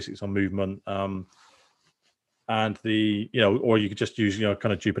create statistics on movement, and or you could just use,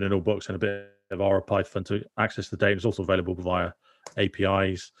 kind of Jupyter Notebooks and a bit of R Python to access the data. It's also available via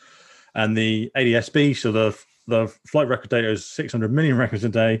APIs. And the ADS-B, so the flight record data is 600 million records a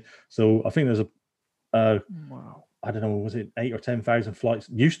day. So I think there's wow. I don't know, was it 8,000 or 10,000 flights?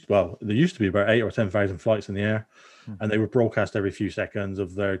 There used to be about 8,000 or 10,000 flights in the air, and they were broadcast every few seconds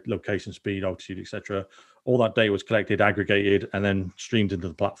of their location, speed, altitude, etc. All that data was collected, aggregated, and then streamed into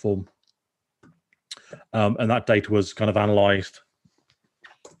the platform. And that data was kind of analyzed.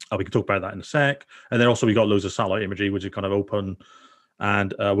 We can talk about that in a sec. And then also we got loads of satellite imagery, which is kind of open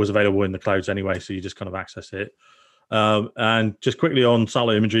and was available in the clouds anyway, so you just kind of access it. And just quickly on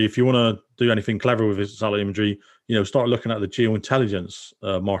satellite imagery, if you want to do anything clever with satellite imagery, start looking at the geointelligence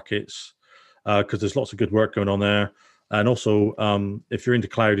markets, because there's lots of good work going on there. And also, if you're into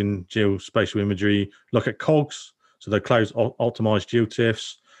cloud and geospatial imagery, look at COGS. So the clouds optimized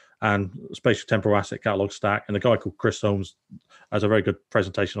GeoTIFFs and spatial temporal asset catalog stack. And the guy called Chris Holmes has a very good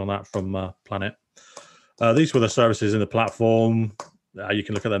presentation on that from Planet. These were the services in the platform. You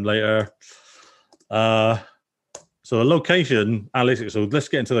can look at them later. So the location analytics, so let's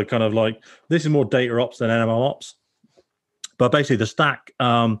get into the kind of this is more data ops than ML ops. But basically the stack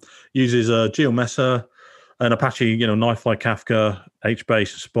uses GeoMesa, and Apache, NiFi, Kafka,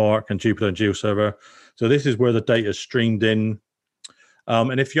 HBase, Spark, and Jupyter and GeoServer. So this is where the data is streamed in.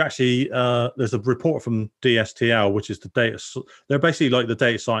 And if you actually, there's a report from DSTL, which is the data. They're basically like the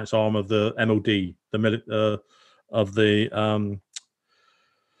data science arm of the MOD,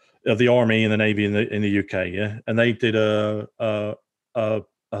 of the Army and the Navy in the UK, yeah, and they did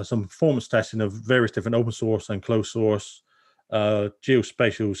some performance testing of various different open source and closed source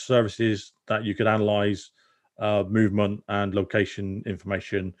geospatial services that you could analyze movement and location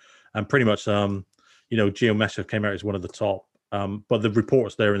information, and pretty much GeoMesser came out as one of the top. But the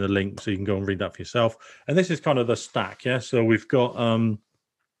report's there in the link, so you can go and read that for yourself. And this is kind of the stack, yeah. So we've got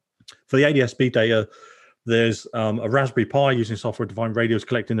for the ADS-B data, there's a Raspberry Pi using software-defined radios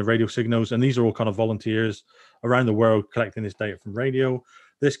collecting the radio signals, and these are all kind of volunteers around the world collecting this data from radio.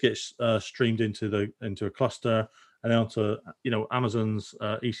 This gets streamed into a cluster and then onto Amazon's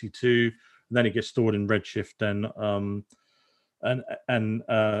EC2, and then it gets stored in Redshift and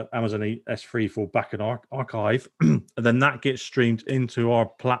Amazon S3 for backend archive, and then that gets streamed into our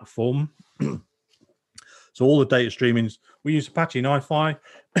platform. So all the data streamings, we use Apache NiFi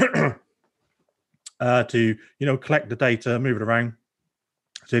to collect the data, move it around.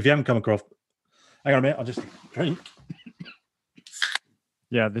 So if you haven't come across, hang on a minute, I'll just drink.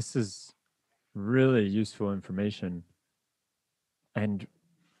 Yeah, this is really useful information. And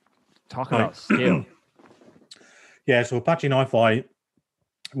talk about scale. Yeah, so Apache NiFi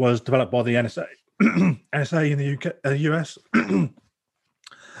was developed by the NSA, NSA in the UK, US.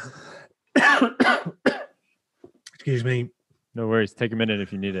 Excuse me. No worries. Take a minute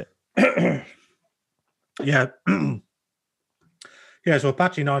if you need it. Yeah. Yeah, so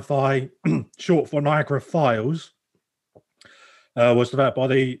Apache NiFi, short for Niagara Files, was developed by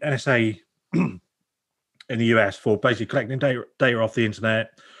the NSA in the US for basically collecting data off the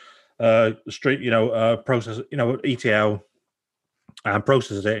internet, process, ETL, and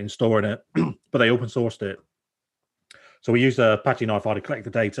processes it and storing it, but they open sourced it. So we used Apache NiFi to collect the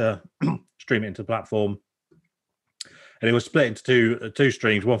data, stream it into the platform, and it was split into two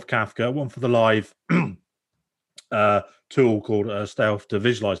streams: one for Kafka, one for the live tool called Stealth to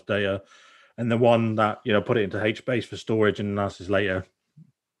visualize data, and the one that put it into HBase for storage and analysis later.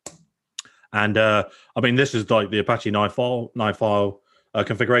 And this is like the Apache NiFi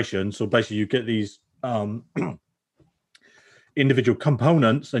configuration. So basically, you get these individual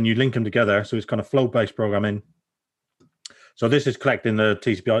components and you link them together. So it's kind of flow-based programming. So this is collecting the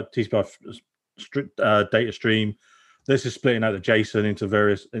TCP data stream. This is splitting out the JSON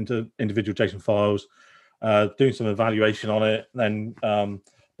into individual JSON files, doing some evaluation on it, then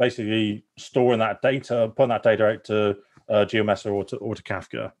basically storing that data, putting that data out to GeoMesser or to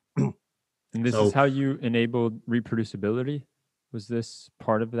Kafka. And this is how you enabled reproducibility? Was this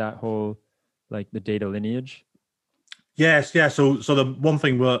part of that whole, like, the data lineage? Yes, yeah. So the one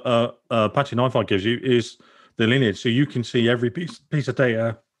thing Apache NiFi gives you is the lineage. So you can see every piece of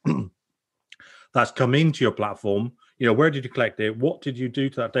data that's come into your platform. Where did you collect it? What did you do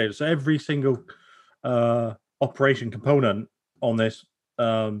to that data? So every single operation component on this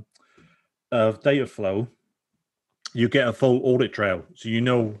data flow, you get a full audit trail. So you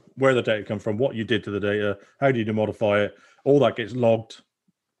know where the data come from, what you did to the data, how did you modify it. All that gets logged,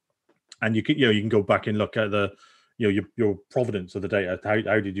 and you can go back and look at the your provenance of the data.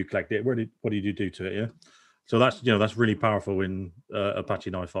 How did you collect it? What did you do to it? Yeah. So that's really powerful in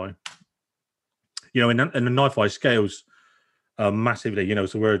Apache NiFi. And the NiFi scales massively.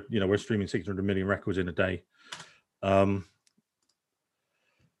 So we're streaming 600 million records in a day. So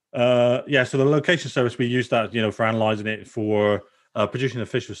the location service, we use that for analyzing it, for producing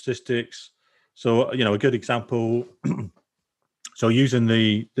official statistics. So a good example. So using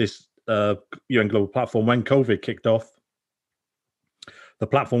this UN Global Platform, when COVID kicked off, the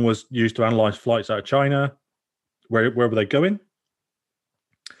platform was used to analyze flights out of China. Where were they going?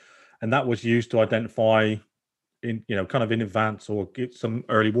 And that was used to identify in advance, or get some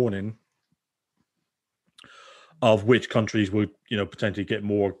early warning of which countries would potentially get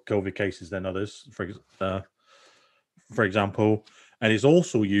more COVID cases than others, for example. And it's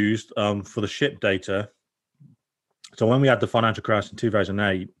also used for the ship data. So when we had the financial crash in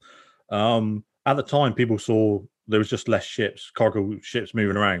 2008, at the time people saw there was just less cargo ships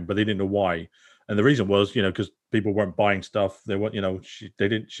moving around, but they didn't know why. And the reason was because people weren't buying stuff. They weren't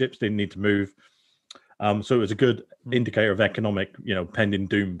ships didn't need to move. So it was a good indicator of economic pending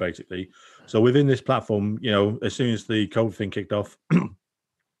doom, basically. So within this platform, as soon as the COVID thing kicked off,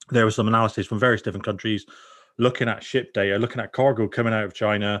 there was some analysis from various different countries looking at ship data, looking at cargo coming out of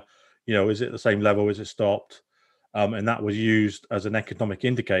China. Is it the same level? Is it stopped? And that was used as an economic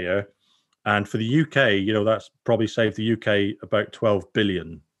indicator. And for the UK, that's probably saved the UK about 12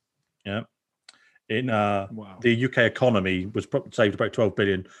 billion. Yeah. Wow. The UK economy was saved about 12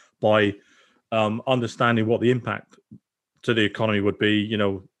 billion by understanding what the impact to the economy would be,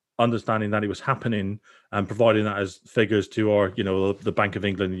 understanding that it was happening and providing that as figures to our, the Bank of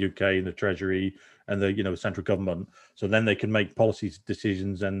England, the UK, and the Treasury, and the central government. So then they can make policy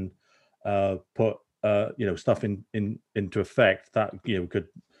decisions and put stuff into effect that could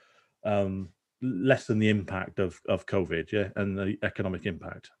lessen the impact of COVID, and the economic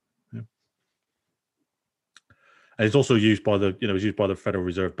impact. Yeah. And it's also used by the Federal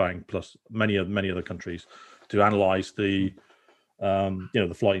Reserve Bank plus many other countries to analyze the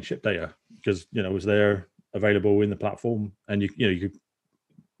the flight and ship data, because it was there available in the platform, and you could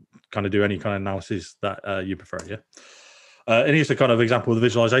kind of do any kind of analysis that you prefer. Yeah. And here's a kind of example of the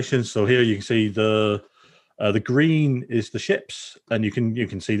visualization. So here you can see the green is the ships, and you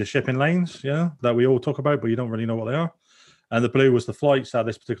can see the shipping lanes, that we all talk about, but you don't really know what they are. And the blue was the flights at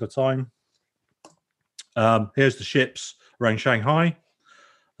this particular time. Here's the ships around Shanghai,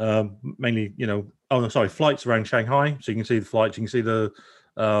 mainly, flights around Shanghai. So you can see the flights, you can see the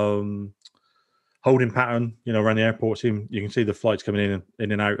holding pattern, around the airport. You can see the flights coming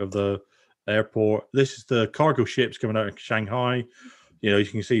in and out of the airport. This is the cargo ships coming out of Shanghai. You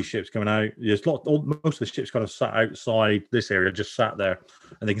can see ships coming out. There's most of the ships kind of sat outside this area, just sat there,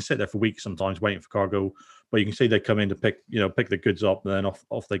 and they can sit there for weeks sometimes waiting for cargo. But you can see they come in to pick the goods up, and then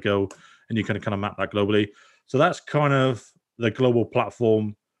off they go, and you can kind of map that globally. So that's kind of the global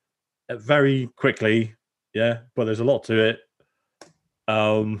platform, very quickly, but there's a lot to it.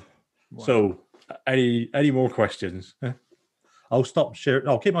 Wow. So any more questions? I'll stop sharing.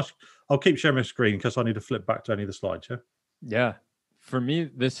 I'll keep sharing my screen because I need to flip back to any of the slides. Yeah. For me,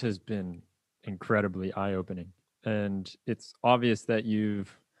 this has been incredibly eye-opening, and it's obvious that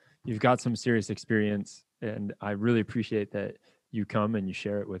you've got some serious experience, and I really appreciate that you come and you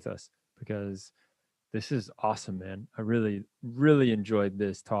share it with us, because this is awesome, man. I really, really enjoyed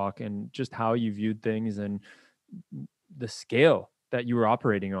this talk, and just how you viewed things, and the scale that you were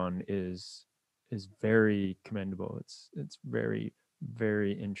operating on is very commendable. It's very,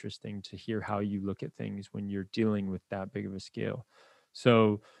 very interesting to hear how you look at things when you're dealing with that big of a scale.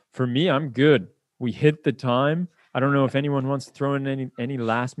 So for me, I'm good. We hit the time. I don't know if anyone wants to throw in any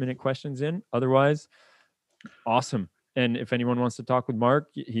last minute questions in. Otherwise, awesome. And if anyone wants to talk with Mark,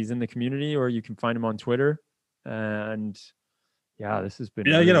 he's in the community, or you can find him on Twitter. And yeah, this has been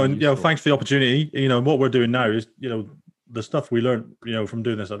thanks for the opportunity. What we're doing now is the stuff we learned from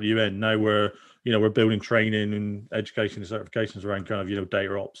doing this at the UN. Now we're building training and education and certifications around kind of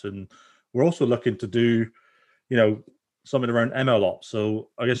data ops, and we're also looking to do something around ML ops. So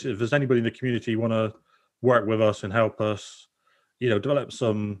I guess if there's anybody in the community want to work with us and help us develop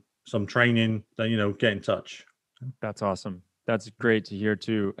some training, then get in touch. That's awesome. That's great to hear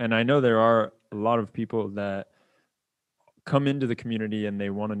too. And I know there are a lot of people that come into the community and they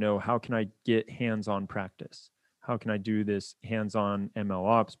want to know, how can I get hands-on practice? How can I do this hands-on ML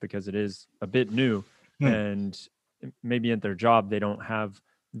ops? Because it is a bit new, and maybe at their job, they don't have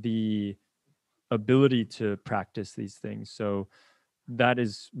the ability to practice these things. So that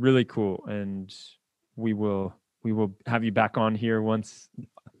is really cool. And we will have you back on here once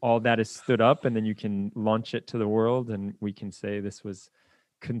all that is stood up, and then you can launch it to the world, and we can say this was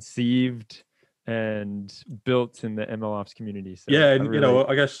conceived and built in the MLOps community. So yeah, and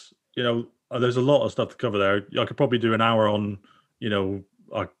I guess there's a lot of stuff to cover there. I could probably do an hour on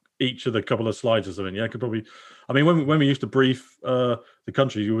each of the couple of slides or something. I could probably. I mean, when we used to brief the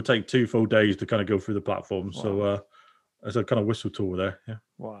countries, it would take 2 full days to kind of go through the platform. Wow. So there's a kind of whistle tour there. Yeah.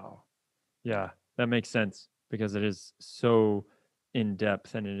 Wow. Yeah, that makes sense, because it is so in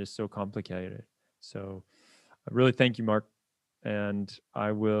depth and it is so complicated. So I really thank you, Mark. And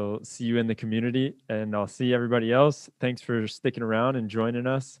I will see you in the community, and I'll see everybody else. Thanks for sticking around and joining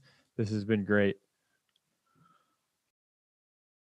us. This has been great.